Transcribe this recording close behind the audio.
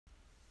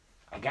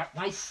got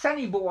my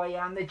sonny boy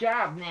on the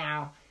job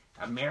now.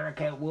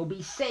 America will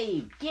be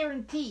saved,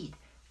 guaranteed.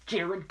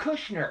 Jared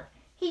Kushner,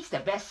 he's the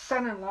best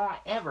son-in-law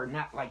ever,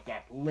 not like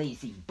that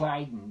lazy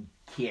Biden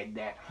kid,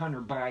 that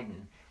Hunter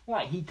Biden.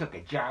 Why, he took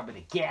a job at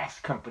a gas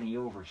company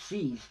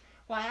overseas.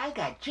 Why, I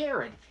got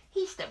Jared.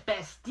 He's the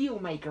best deal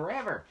maker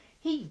ever.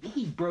 He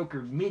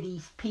brokered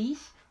Mideast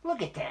peace.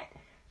 Look at that.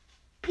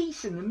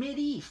 Peace in the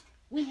Mideast.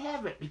 We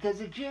have it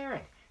because of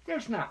Jared.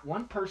 There's not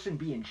one person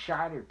being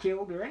shot or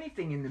killed or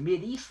anything in the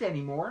Mideast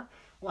anymore.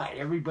 Why,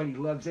 everybody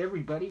loves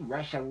everybody.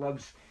 Russia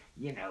loves,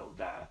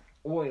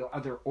 the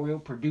other oil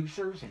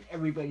producers, and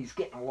everybody's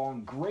getting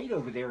along great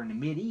over there in the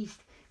Mideast.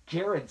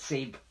 Jared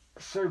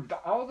served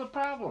all the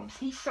problems.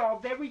 He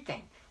solved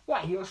everything.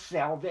 Why, he'll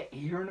solve it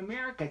here in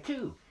America,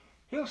 too.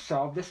 He'll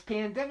solve this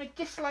pandemic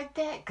just like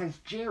that, because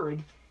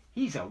Jared,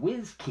 he's a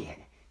whiz kid.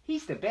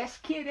 He's the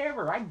best kid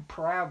ever. I'm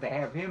proud to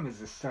have him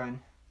as a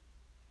son.